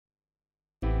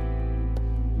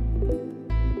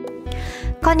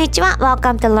Konnichiwa,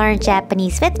 welcome to Learn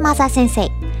Japanese with Masa Sensei.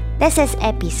 This is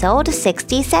episode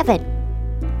 67.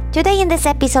 Today in this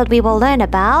episode we will learn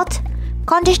about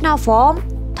conditional form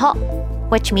to,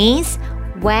 which means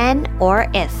when or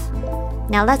if.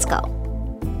 Now let's go.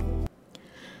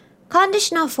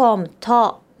 Conditional form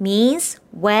to means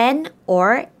when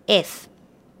or if.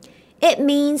 It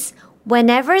means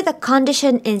whenever the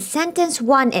condition in sentence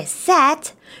 1 is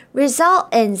set,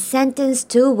 result in sentence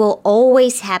 2 will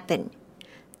always happen.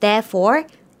 Therefore,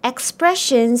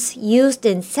 expressions used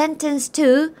in sentence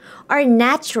 2 are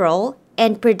natural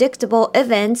and predictable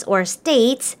events or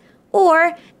states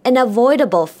or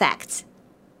unavoidable facts.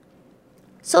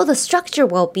 So the structure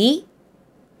will be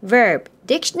verb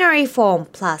dictionary form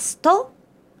plus to,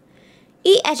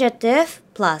 adjective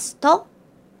plus to,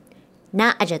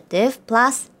 adjective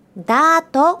plus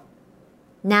dato,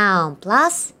 noun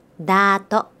plus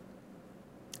dato.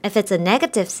 If it's a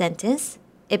negative sentence,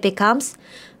 it becomes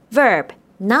verb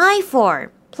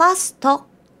form plus to,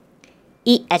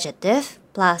 adjective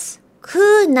plus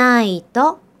kunai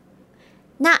to,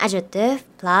 adjective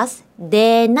plus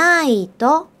denai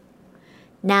to,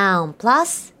 noun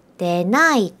plus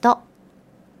denai to.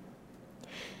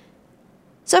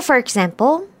 So for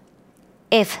example,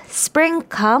 if spring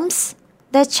comes,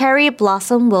 the cherry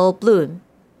blossom will bloom.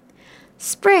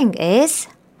 Spring is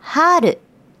haru,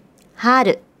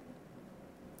 haru.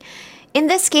 In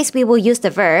this case, we will use the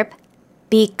verb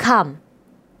become,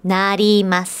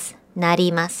 narimasu,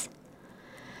 narimasu.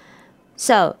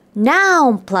 So,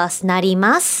 noun plus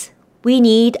narimasu, we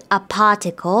need a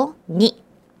particle ni.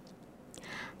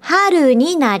 Haru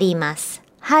ni narimasu,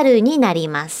 haru ni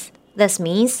narimasu. This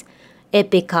means it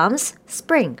becomes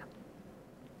spring.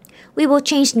 We will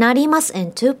change narimasu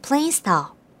into plain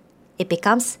style. It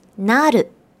becomes naru,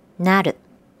 naru.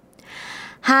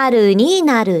 Haru ni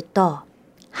naru to,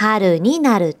 haru ni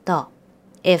naru to,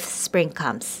 if spring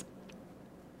comes.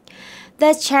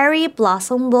 The cherry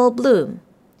blossom will bloom.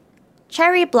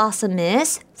 Cherry blossom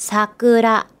is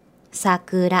sakura,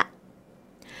 sakura.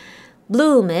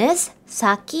 Bloom is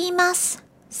sakimasu,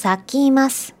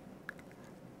 sakimasu.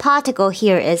 Particle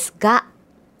here is ga.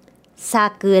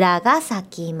 Sakura ga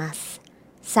sakimasu,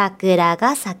 sakura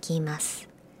ga sakimasu.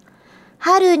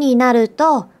 Haru ni naru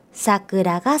to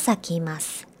sakura ga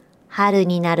sakimasu. Haru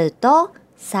ni naru to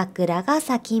sakura ga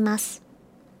sakimasu.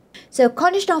 So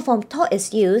conditional form to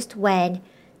is used when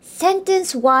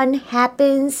sentence 1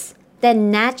 happens,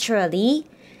 then naturally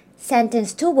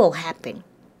sentence 2 will happen.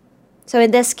 So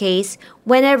in this case,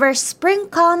 whenever spring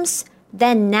comes,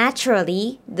 then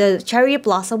naturally the cherry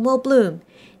blossom will bloom.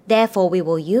 Therefore, we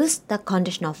will use the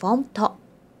conditional form to.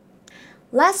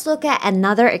 Let's look at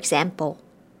another example.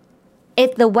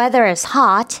 If the weather is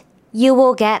hot, you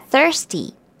will get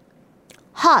thirsty.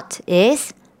 Hot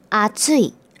is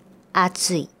atsui,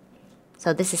 atsui.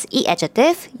 So this is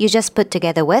adjective. You just put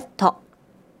together with to.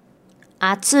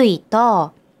 Atsui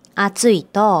to, atsui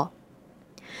to.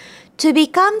 To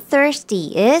become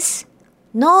thirsty is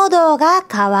nodo ga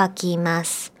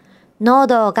kawakimasu,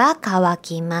 nodo ga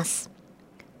kawakimasu.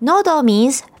 Nodo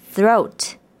means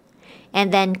throat.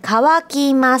 And then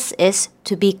kawakimasu is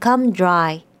to become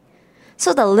dry.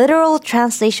 So the literal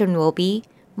translation will be,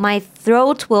 my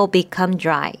throat will become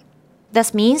dry.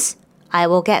 This means, I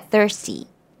will get thirsty.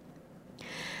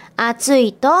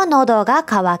 Atsui to nodo ga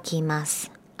kawakimasu.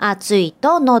 Atsui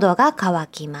to nodo ga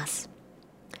kawakimasu.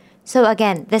 So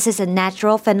again, this is a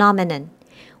natural phenomenon.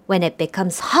 When it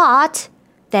becomes hot,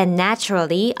 then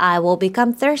naturally I will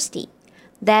become thirsty.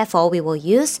 Therefore, we will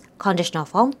use conditional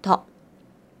form to.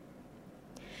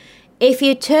 If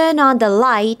you turn on the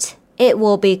light, it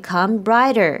will become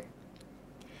brighter.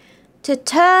 To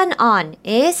turn on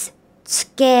is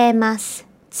tsukemasu,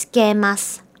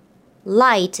 tsukemasu.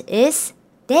 Light is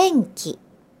denki,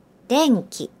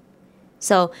 denki.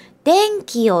 So,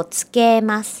 denki o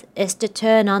tsukemasu is to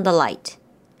turn on the light.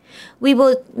 We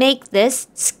will make this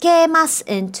tsukemasu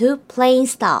into plain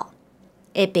style.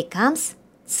 It becomes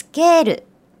tsukeru,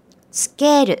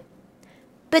 tsukeru.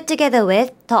 Put together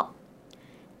with to.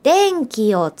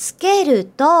 Denki o tsukeru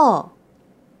to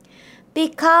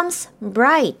becomes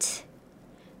bright.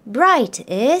 Bright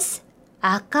is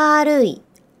akarui,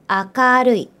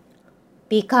 akarui.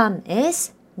 Become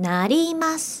is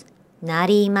narimasu,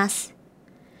 narimasu.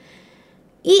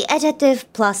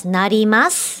 Adjective plus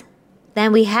narimasu.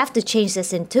 Then we have to change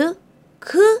this into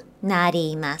ku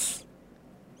narimasu.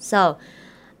 So,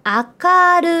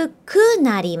 akaruku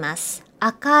narimasu,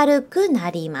 akaruku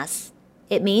narimasu.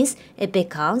 It means it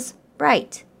becomes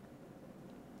bright.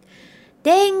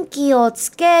 Denki o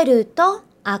tsukeru to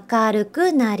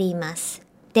akaruku narimasu.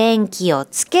 Denki o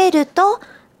tsukeru to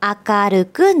明る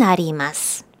くなりま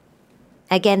す。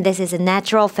Again, this is a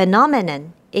natural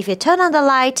phenomenon. If you turn on the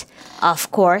light,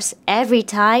 of course, every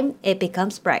time it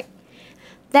becomes bright.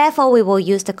 Therefore, we will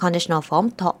use the conditional form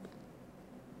と.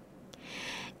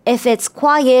 If it's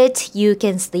quiet, you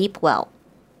can sleep well.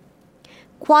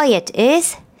 Quiet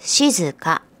is 静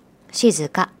か, 静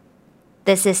か.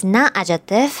 This is not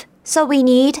adjective, so we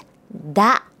need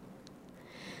だ.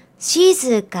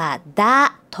 静か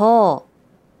だと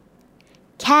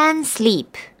can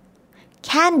sleep.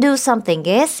 Can do something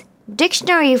is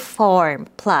dictionary form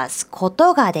plus こ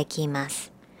とができま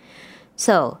す.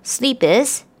 So, sleep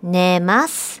is 寝ま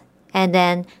す and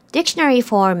then dictionary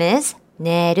form is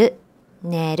寝る、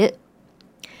寝る。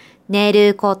寝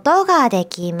ることがで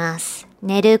きます。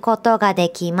寝ることがで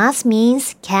きます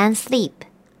means can sleep.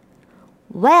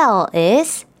 Well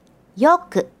is よ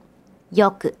く、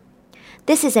よく.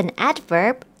 This is an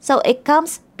adverb, so it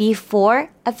comes before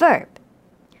a verb.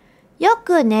 よ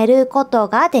く寝ること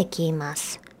ができま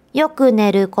す。よく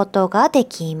寝ることがで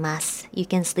きます。You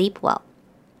can sleep well.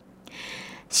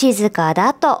 静か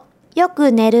だとよ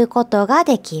く寝ることが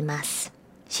できます。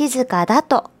静かだ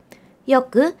とよ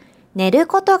く寝る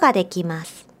ことができま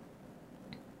す。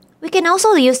We can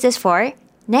also use this for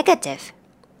negative.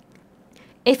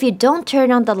 If you don't turn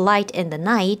on the light in the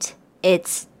night,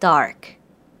 it's dark.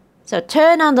 So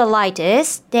turn on the light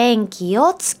is 電気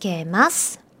をつけま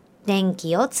す。電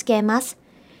気をつけます。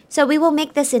So we will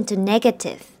make this into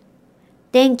negative.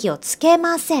 電気をつけ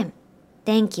ません。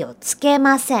電気をつけ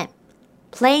ません。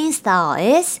Plain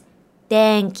style is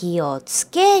電気をつ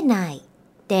けない。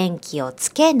電気を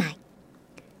つけない。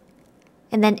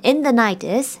And then in the night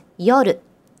is 夜。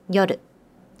夜。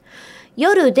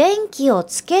夜電気を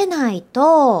つけない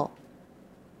と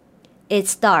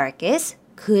It's dark is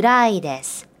暗いで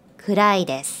す。暗い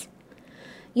です。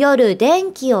夜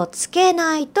電気をつけ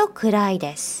ないと暗い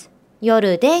です。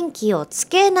夜電気をつ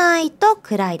けないと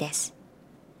暗いです。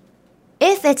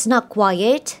If it's not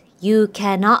quiet, you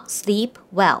cannot sleep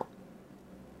well.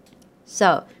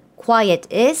 So, quiet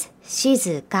is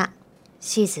静か、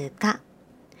静か。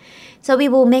So we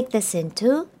will make this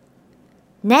into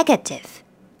negative.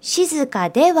 静か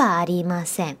ではありま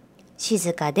せん。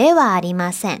静かではあり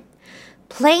ません。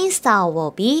Plain style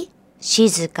will be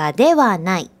静かでは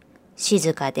ない。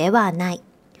静かではない。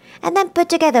And then put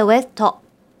together with と。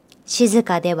静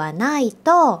かではない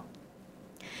と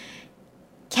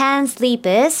can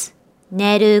sleep is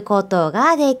寝ること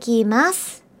ができま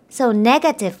す。So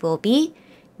negative will be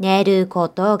寝るこ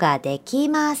とができ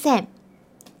ません。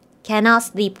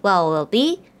cannot sleep well will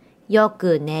be よ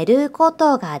く寝るこ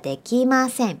とができま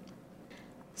せん。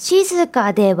静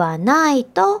かではない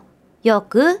とよ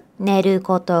く寝る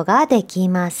ことができ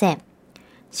ません。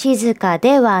静か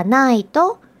ではない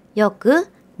とよく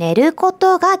寝るこ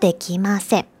とができま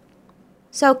せん。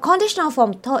So conditional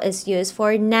form と is used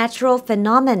for natural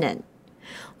phenomenon.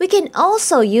 We can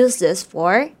also use this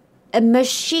for a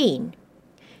machine.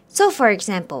 So for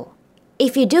example,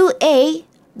 if you do A,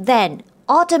 then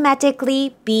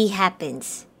automatically B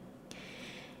happens.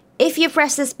 If you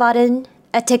press this button,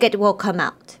 a ticket will come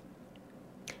out.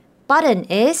 Button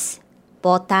is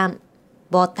ボタン、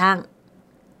ボタン。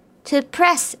To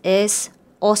press is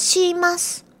押しま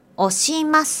す、押し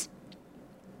ます。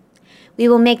We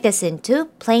will make this into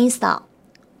plain style.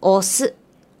 押す、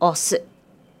押す。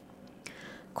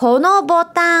このボ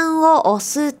タンを押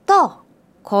すと、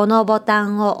このボタ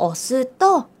ンを押す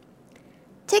と、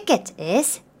ticket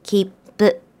is 切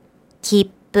符、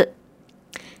切符。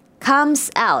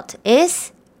comes out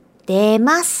is 出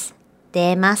ます、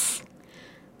出ます。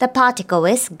The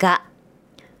particle is が。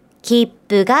切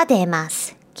符が出ま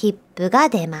す、切符が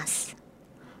出ます。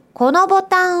このボ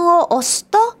タンを押す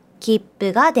と、切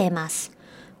符が出ます。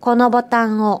このボタ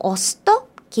ンを押すと、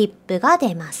切符が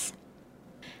出ます。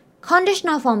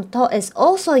Conditional form と is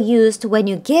also used when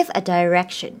you give a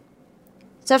direction.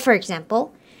 So for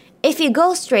example, if you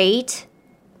go straight,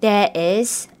 there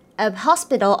is a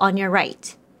hospital on your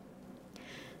right.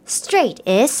 Straight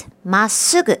is まっ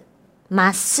すぐ、ま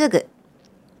っすぐ。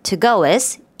To go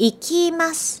is 行き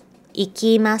ます、行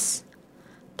きます。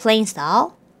Plain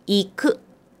style 行く、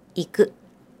行く。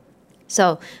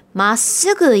So, まっ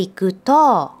すぐ行く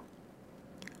と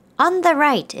on the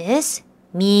right is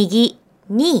右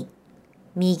に、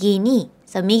右に。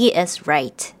So, 右 is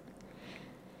right.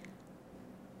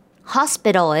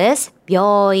 Hospital is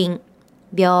病院、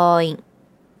病院。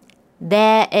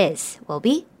There is will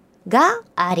be が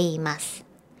あります。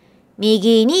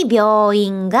右に病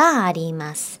院があり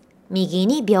ます。右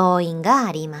に病院が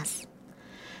あります。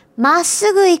まっ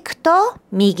すぐ行くと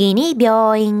右に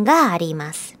病院があり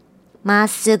ます。まっ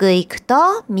すぐ行く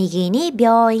と右に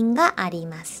病院があり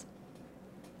ます。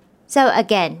So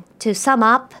again, to sum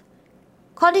up,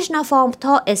 conditional form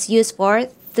と is used for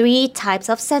three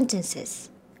types of sentences.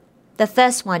 The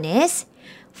first one is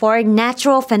for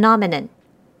natural phenomenon.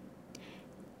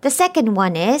 The second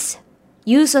one is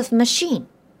use of machine.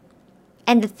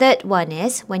 And the third one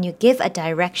is when you give a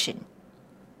direction.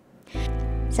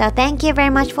 So thank you very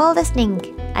much for listening.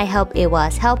 I hope it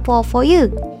was helpful for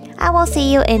you. I will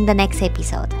see you in the next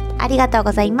episode. ありがとう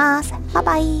ございます。Bye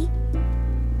bye!